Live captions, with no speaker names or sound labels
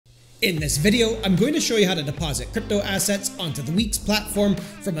In this video, I'm going to show you how to deposit crypto assets onto the Weex platform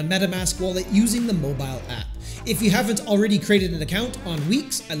from a MetaMask wallet using the mobile app. If you haven't already created an account on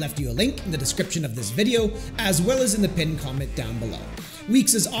Weex, I left you a link in the description of this video, as well as in the pinned comment down below.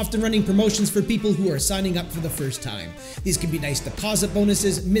 Weex is often running promotions for people who are signing up for the first time. These can be nice deposit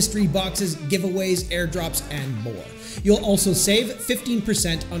bonuses, mystery boxes, giveaways, airdrops, and more. You'll also save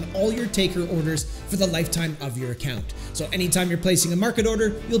 15% on all your taker orders for the lifetime of your account. So anytime you're placing a market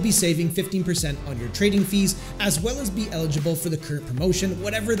order, you'll be saving 15% on your trading fees, as well as be eligible for the current promotion,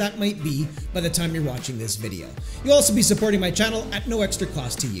 whatever that might be by the time you're watching this video. You'll also be supporting my channel at no extra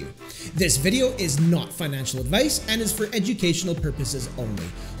cost to you. This video is not financial advice and is for educational purposes only.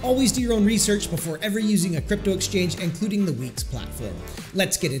 Always do your own research before ever using a crypto exchange, including the Weex platform.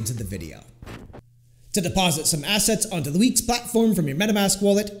 Let's get into the video. To deposit some assets onto the Weex platform from your MetaMask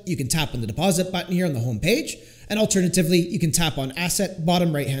wallet, you can tap on the deposit button here on the home page, and alternatively, you can tap on Asset,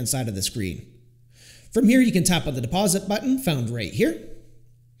 bottom right hand side of the screen. From here, you can tap on the deposit button found right here,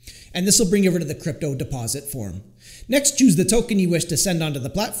 and this will bring you over to the crypto deposit form. Next, choose the token you wish to send onto the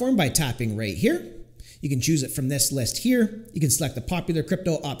platform by tapping right here. You can choose it from this list here. You can select the popular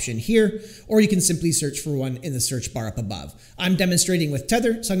crypto option here, or you can simply search for one in the search bar up above. I'm demonstrating with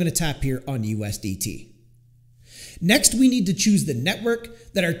Tether, so I'm going to tap here on USDT. Next, we need to choose the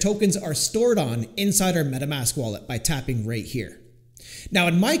network that our tokens are stored on inside our MetaMask wallet by tapping right here. Now,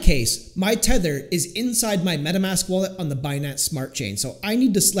 in my case, my Tether is inside my MetaMask wallet on the Binance Smart Chain, so I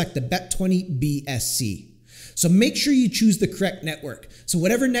need to select the Bet20 BSC. So make sure you choose the correct network. So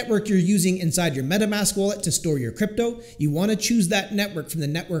whatever network you're using inside your MetaMask wallet to store your crypto, you want to choose that network from the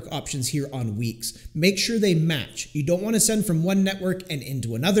network options here on Weex. Make sure they match. You don't want to send from one network and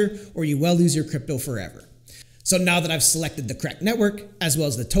into another, or you will lose your crypto forever. So now that I've selected the correct network, as well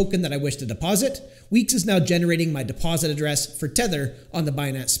as the token that I wish to deposit, Weex is now generating my deposit address for Tether on the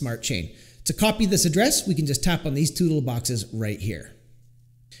Binance Smart Chain. To copy this address, we can just tap on these two little boxes right here.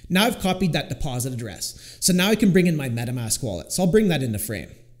 Now I've copied that deposit address. So now I can bring in my MetaMask wallet. So I'll bring that into frame.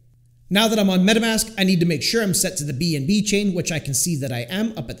 Now that I'm on MetaMask, I need to make sure I'm set to the BNB chain, which I can see that I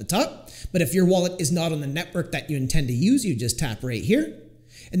am up at the top. But if your wallet is not on the network that you intend to use, you just tap right here.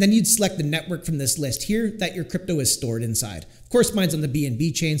 And then you'd select the network from this list here that your crypto is stored inside. Of course, mine's on the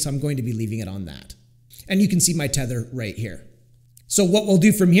BNB chain, so I'm going to be leaving it on that. And you can see my Tether right here. So what we'll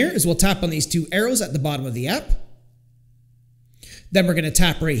do from here is we'll tap on these two arrows at the bottom of the app. Then we're going to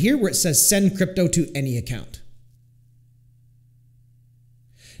tap right here where it says send crypto to any account.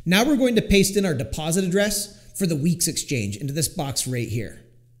 Now we're going to paste in our deposit address for the Weex exchange into this box right here,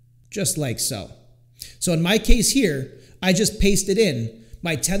 just like so. So in my case here, I just pasted in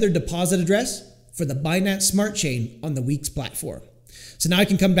my Tether deposit address for the Binance Smart Chain on the Weex platform. So now I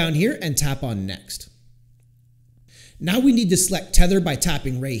can come down here and tap on next. Now we need to select Tether by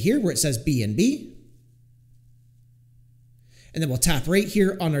tapping right here where it says BNB. And then we'll tap right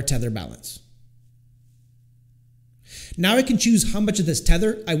here on our Tether balance. Now I can choose how much of this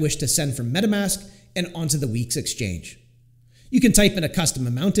Tether I wish to send from MetaMask and onto the Weex exchange. You can type in a custom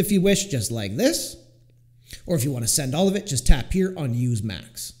amount if you wish, just like this. Or if you want to send all of it, just tap here on Use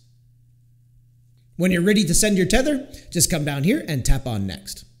Max. When you're ready to send your Tether, just come down here and tap on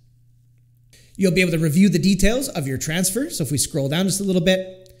Next. You'll be able to review the details of your transfer. So if we scroll down just a little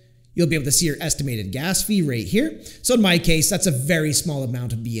bit, you'll be able to see your estimated gas fee right here. So in my case, that's a very small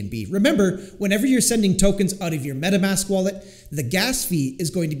amount of BNB. Remember, whenever you're sending tokens out of your MetaMask wallet, the gas fee is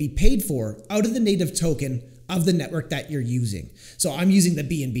going to be paid for out of the native token of the network that you're using. So I'm using the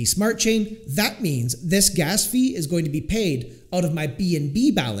BNB Smart Chain. That means this gas fee is going to be paid out of my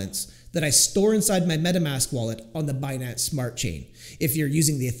BNB balance that I store inside my MetaMask wallet on the Binance Smart Chain. If you're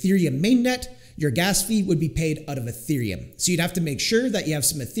using the Ethereum mainnet, your gas fee would be paid out of Ethereum. So you'd have to make sure that you have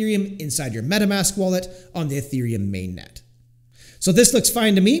some Ethereum inside your MetaMask wallet on the Ethereum mainnet. So this looks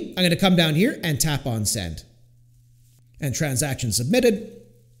fine to me. I'm going to come down here and tap on Send. And transaction submitted.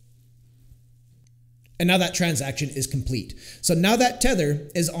 And now that transaction is complete. So now that Tether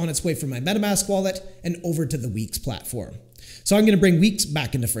is on its way from my MetaMask wallet and over to the Weex platform. So I'm going to bring Weex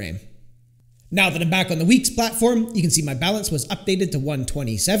back into frame. Now that I'm back on the Weex platform, you can see my balance was updated to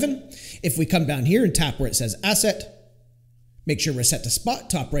 127. If we come down here and tap where it says Asset, make sure we're set to spot,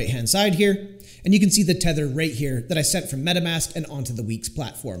 top right hand side here, and you can see the Tether right here that I sent from MetaMask and onto the Weex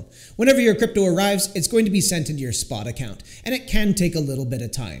platform. Whenever your crypto arrives, it's going to be sent into your spot account, and it can take a little bit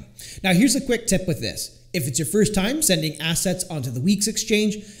of time. Now here's a quick tip with this. If it's your first time sending assets onto the Weex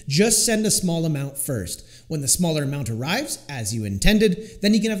exchange, just send a small amount first. When the smaller amount arrives, as you intended,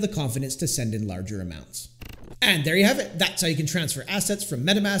 then you can have the confidence to send in larger amounts. And there you have it. That's how you can transfer assets from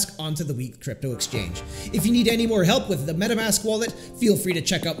MetaMask onto the Weex crypto exchange. If you need any more help with the MetaMask wallet, feel free to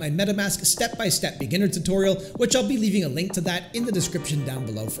check out my MetaMask step-by-step beginner tutorial, which I'll be leaving a link to that in the description down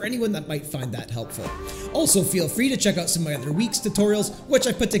below for anyone that might find that helpful. Also, feel free to check out some of my other Weex tutorials, which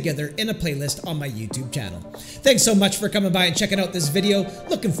I put together in a playlist on my YouTube channel. Thanks so much for coming by and checking out this video.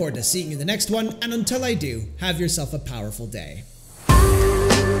 Looking forward to seeing you in the next one, and until I do, have yourself a powerful day.